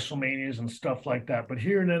 headlining WrestleManias and stuff like that. But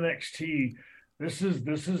here in NXT, this is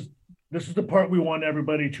the part we want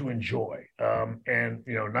everybody to enjoy. And,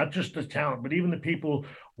 not just the talent, but even the people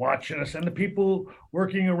watching us and the people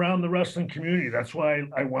working around the wrestling community. That's why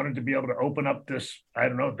I wanted to be able to open up this,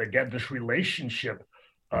 this relationship,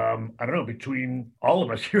 between all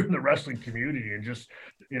of us here in the wrestling community. And just,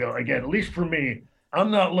 again, at least for me,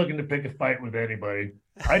 I'm not looking to pick a fight with anybody.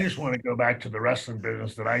 I just want to go back to the wrestling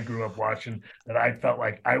business that I grew up watching, that I felt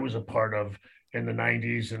like I was a part of in the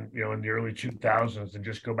 90s and, in the early 2000s, and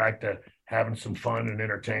just go back to having some fun and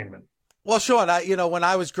entertainment. Well, Sean, when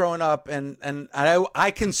I was growing up and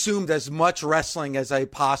I consumed as much wrestling as I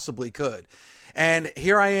possibly could. And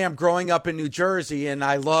here I am growing up in New Jersey, and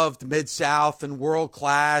I loved Mid-South and World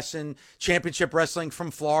Class and Championship Wrestling from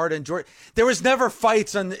Florida and Georgia. There was never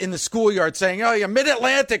fights in the schoolyard saying, oh, yeah,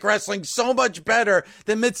 Mid-Atlantic Wrestling so much better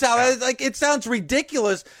than Mid-South. Yeah. Like, it sounds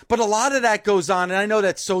ridiculous, but a lot of that goes on. And I know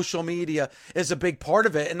that social media is a big part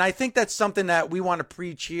of it. And I think that's something that we want to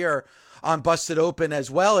preach here on Busted Open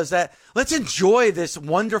as well, is that let's enjoy this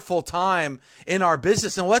wonderful time in our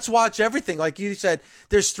business and let's watch everything. Like you said,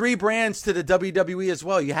 there's 3 brands to the WWE as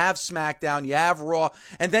well. You have SmackDown, you have Raw,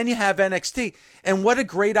 and then you have NXT. And what a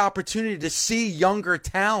great opportunity to see younger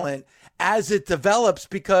talent as it develops,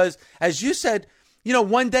 because as you said,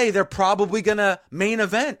 one day they're probably going to main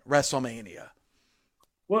event WrestleMania.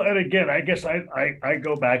 Well, and again, I guess I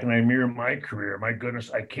go back and I mirror my career. My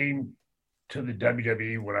goodness, I came to the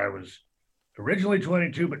WWE when I was originally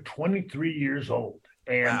 22, but 23 years old.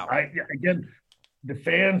 And wow. The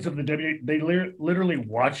fans of the WWE, they literally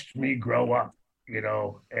watched me grow up,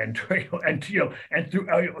 and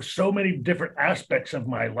through so many different aspects of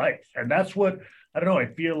my life. And that's what, I don't know,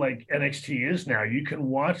 I feel like NXT is now. You can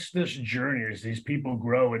watch this journey as these people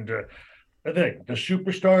grow into the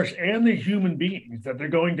superstars and the human beings that they're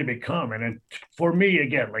going to become. And for me,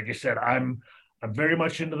 again, like I said, I'm very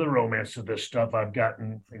much into the romance of this stuff. I've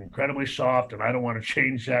gotten incredibly soft, and I don't want to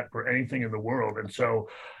change that for anything in the world. And so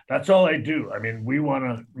that's all I do. I mean, we want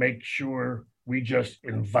to make sure we just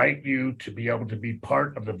invite you to be able to be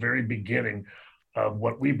part of the very beginning of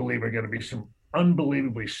what we believe are going to be some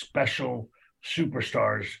unbelievably special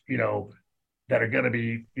superstars, that are going to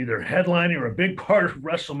be either headlining or a big part of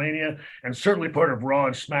WrestleMania and certainly part of Raw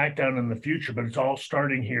and SmackDown in the future. But it's all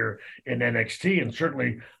starting here in NXT, and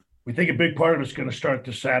certainly we think a big part of it's going to start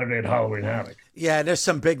this Saturday at Halloween Havoc. Yeah, there's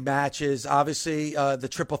some big matches. Obviously, the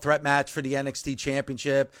triple threat match for the NXT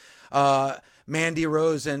Championship. Mandy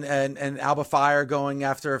Rose and Alba Fire going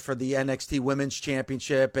after for the NXT Women's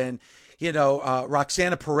Championship. And,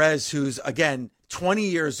 Roxana Perez, who's, again, 20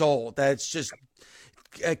 years old. That's just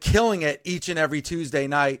killing it each and every Tuesday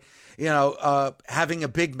night. Having a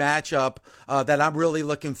big matchup that I'm really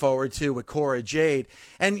looking forward to with Cora Jade.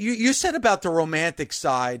 And you said about the romantic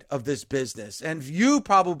side of this business, and you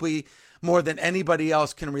probably more than anybody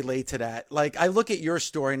else can relate to that. Like, I look at your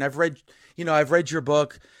story, and I've read your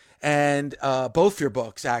book and both your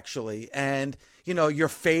books actually, and your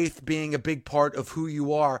faith being a big part of who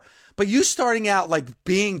you are. But you starting out like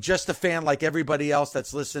being just a fan like everybody else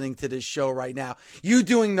that's listening to this show right now. You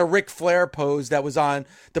doing the Ric Flair pose that was on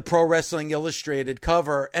the Pro Wrestling Illustrated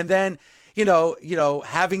cover. And then,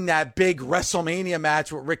 having that big WrestleMania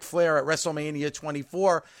match with Ric Flair at WrestleMania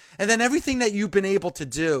 24. And then everything that you've been able to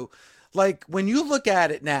do. Like, when you look at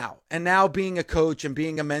it now, and now being a coach and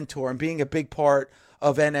being a mentor and being a big part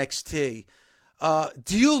of NXT,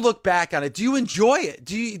 do you look back on it? Do you enjoy it?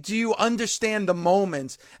 Do you understand the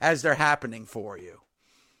moments as they're happening for you?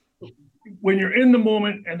 When you're in the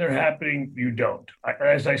moment and they're happening, you don't.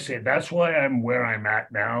 As I say, that's why I'm where I'm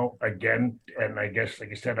at now again. And I guess, like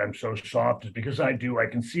I said, I'm so soft is because I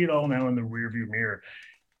can see it all now in the rearview mirror.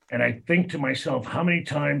 And I think to myself, how many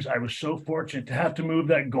times I was so fortunate to have to move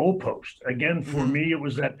that goalpost. Again, for me, it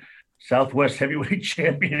was that Southwest heavyweight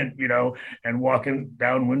champion, and walking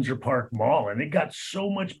down Windsor Park Mall. And it got so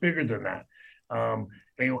much bigger than that.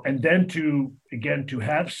 And then to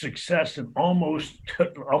have success and almost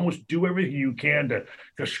do everything you can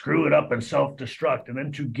to screw it up and self-destruct, and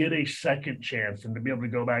then to get a second chance and to be able to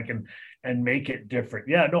go back and make it different.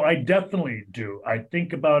 Yeah, no, I definitely do. I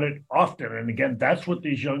think about it often. And again, that's what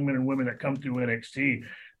these young men and women that come through NXT,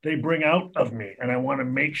 they bring out of me. And I want to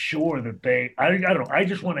make sure that I don't know, I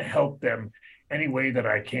just want to help them any way that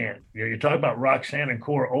I can. You talk about Roxanne and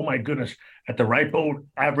Cora, oh my goodness, at the ripe old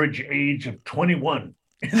average age of 21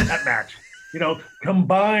 in that match,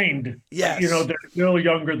 combined, yes. They're still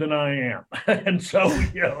younger than I am. And so,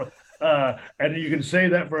 and you can say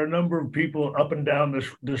that for a number of people up and down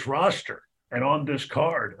this roster and on this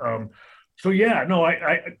card. So yeah, no,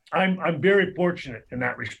 I'm very fortunate in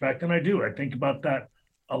that respect. And I think about that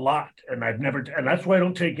a lot, and that's why I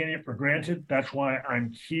don't take any of it for granted. That's why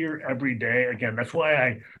I'm here every day. Again, that's why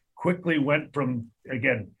I quickly went from,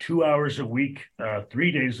 2 hours a week,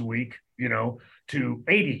 3 days a week, to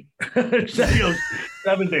 80,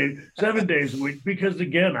 7 days a week, because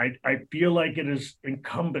again, I feel like it is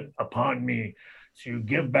incumbent upon me to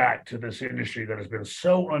give back to this industry that has been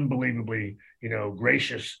so unbelievably,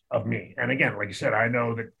 gracious of me. And again, like I said, I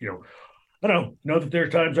know that, I don't know that there are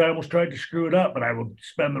times I almost tried to screw it up, but I will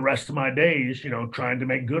spend the rest of my days, trying to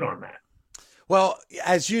make good on that. Well,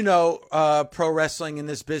 as you know, pro wrestling in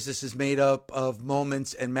this business is made up of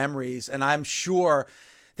moments and memories. And I'm sure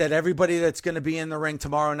that everybody that's going to be in the ring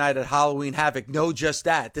tomorrow night at Halloween Havoc know just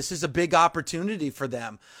that. This is a big opportunity for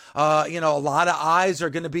them. A lot of eyes are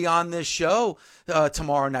going to be on this show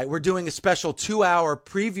tomorrow night. We're doing a special 2-hour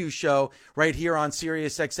preview show right here on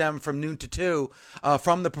SiriusXM from noon to 2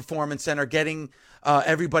 from the Performance Center, getting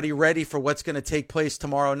everybody ready for what's going to take place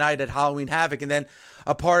tomorrow night at Halloween Havoc. And then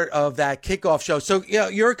a part of that kickoff show. So,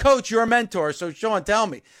 you're a coach, you're a mentor. So, Sean, tell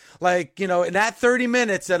me, in that 30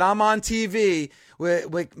 minutes that I'm on TV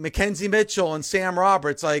with Mackenzie Mitchell and Sam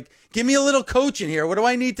Roberts, give me a little coaching here. What do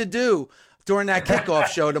I need to do during that kickoff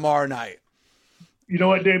show tomorrow night? You know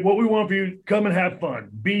what, Dave? What we want for you, come and have fun.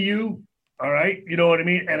 Be you, all right? You know what I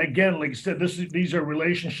mean? And again, like I said, these are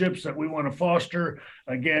relationships that we want to foster.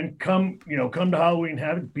 Again, come to Halloween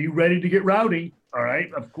Havoc. Be ready to get rowdy, all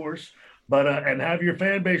right, of course. But and have your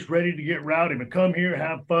fan base ready to get rowdy. But come here,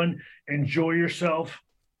 have fun, enjoy yourself.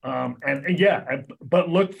 But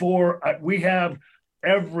look for, we have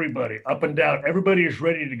everybody up and down. Everybody is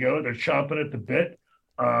ready to go. They're chomping at the bit.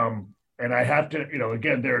 And I have to,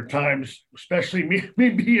 again, there are times, especially me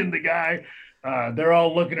being the guy, they're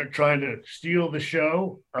all looking at trying to steal the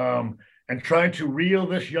show and trying to reel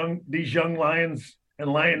these young lions and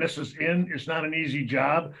lionesses in. It's not an easy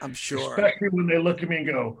job. I'm sure. Especially when they look at me and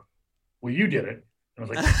go, well, you did it. I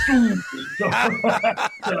was like,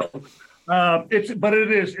 it's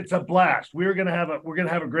a blast. We're gonna have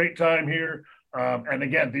a great time here. And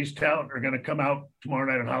again, these talent are gonna come out tomorrow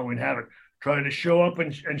night on Halloween Havoc, trying to show up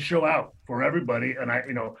and show out for everybody. And I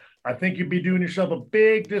think you'd be doing yourself a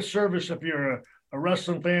big disservice if you're a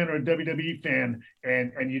wrestling fan or a WWE fan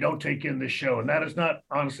and you don't take in this show. And that is not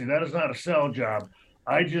a sell job.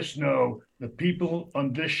 I just know the people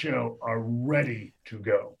on this show are ready to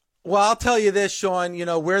go. Well, I'll tell you this, Sean,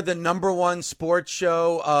 we're the number one sports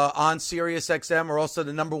show on SiriusXM. We're also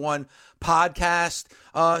the number one podcast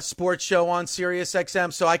sports show on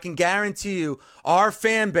SiriusXM. So I can guarantee you our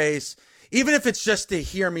fan base, even if it's just to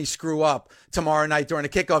hear me screw up tomorrow night during the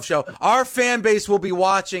kickoff show, our fan base will be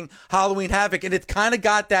watching Halloween Havoc. And it's kind of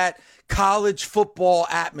got that college football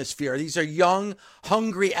atmosphere. These are young,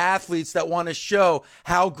 hungry athletes that want to show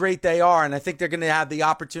how great they are. And I think they're going to have the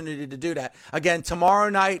opportunity to do that. Again, tomorrow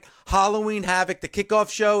night, Halloween Havoc. The kickoff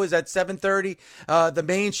show is at 7:30. The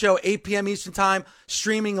main show, 8 p.m. Eastern Time,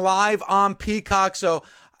 streaming live on Peacock. So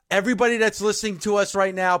everybody that's listening to us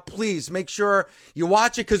right now, please make sure you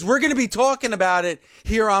watch it, because we're going to be talking about it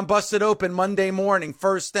here on Busted Open Monday morning,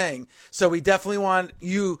 first thing. So we definitely want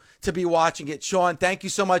you to be watching it. Sean, thank you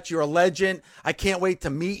so much. You're a legend. I can't wait to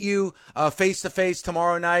meet you face-to-face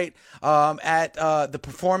tomorrow night at the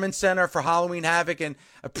Performance Center for Halloween Havoc, and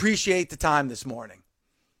appreciate the time this morning.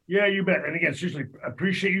 Yeah, you bet. And again, seriously, I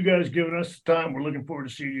appreciate you guys giving us the time. We're looking forward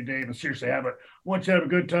to seeing you, Dave. And seriously, once you have a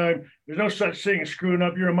good time, there's no such thing as screwing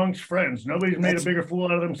up. You're amongst friends. Nobody's made a bigger fool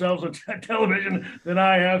out of themselves on television than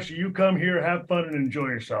I have. So you come here, have fun, and enjoy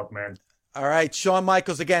yourself, man. All right, Shawn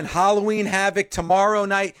Michaels again, Halloween Havoc tomorrow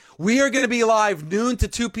night. We are going to be live noon to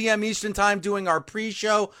 2 p.m. Eastern Time doing our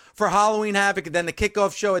pre-show for Halloween Havoc, and then the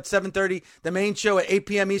kickoff show at 7:30, the main show at 8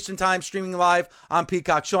 p.m. Eastern Time, streaming live on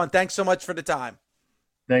Peacock. Sean, thanks so much for the time.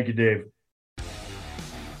 Thank you, Dave.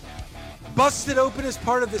 Busted Open is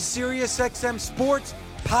part of the SiriusXM Sports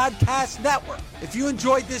Podcast Network. If you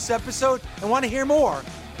enjoyed this episode and want to hear more,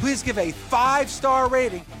 please give a 5-star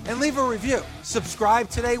rating and leave a review. Subscribe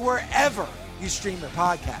today wherever you stream your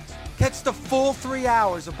podcast. Catch the full 3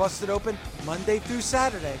 hours of Busted Open Monday through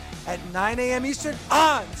Saturday at 9 a.m. Eastern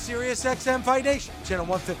on SiriusXM Fight Nation, channel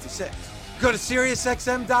 156. Go to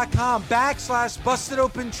SiriusXM.com/Busted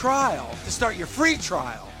Open Trial to start your free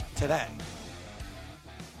trial today.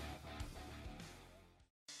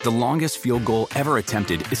 The longest field goal ever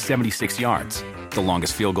attempted is 76 yards. The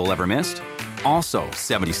longest field goal ever missed? Also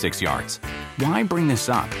 76 yards. Why bring this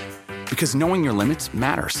up? Because knowing your limits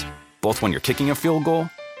matters, both when you're kicking a field goal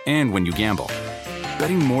and when you gamble.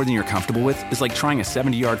 Betting more than you're comfortable with is like trying a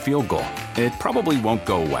 70-yard field goal. It probably won't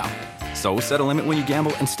go well. So set a limit when you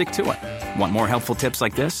gamble and stick to it. Want more helpful tips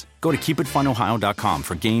like this? Go to keepitfunohio.com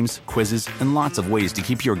for games, quizzes, and lots of ways to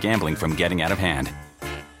keep your gambling from getting out of hand.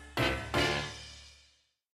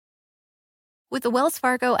 With the Wells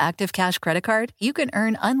Fargo Active Cash Credit Card, you can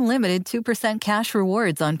earn unlimited 2% cash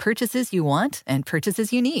rewards on purchases you want and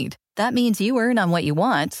purchases you need. That means you earn on what you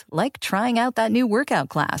want, like trying out that new workout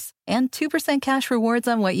class, and 2% cash rewards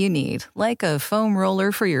on what you need, like a foam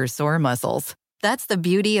roller for your sore muscles. That's the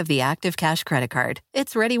beauty of the Active Cash Credit Card.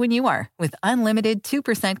 It's ready when you are, with unlimited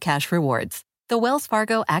 2% cash rewards. The Wells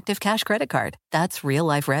Fargo Active Cash Credit Card. That's real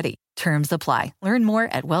life ready. Terms apply. Learn more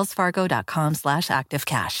at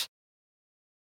wellsfargo.com/activecash.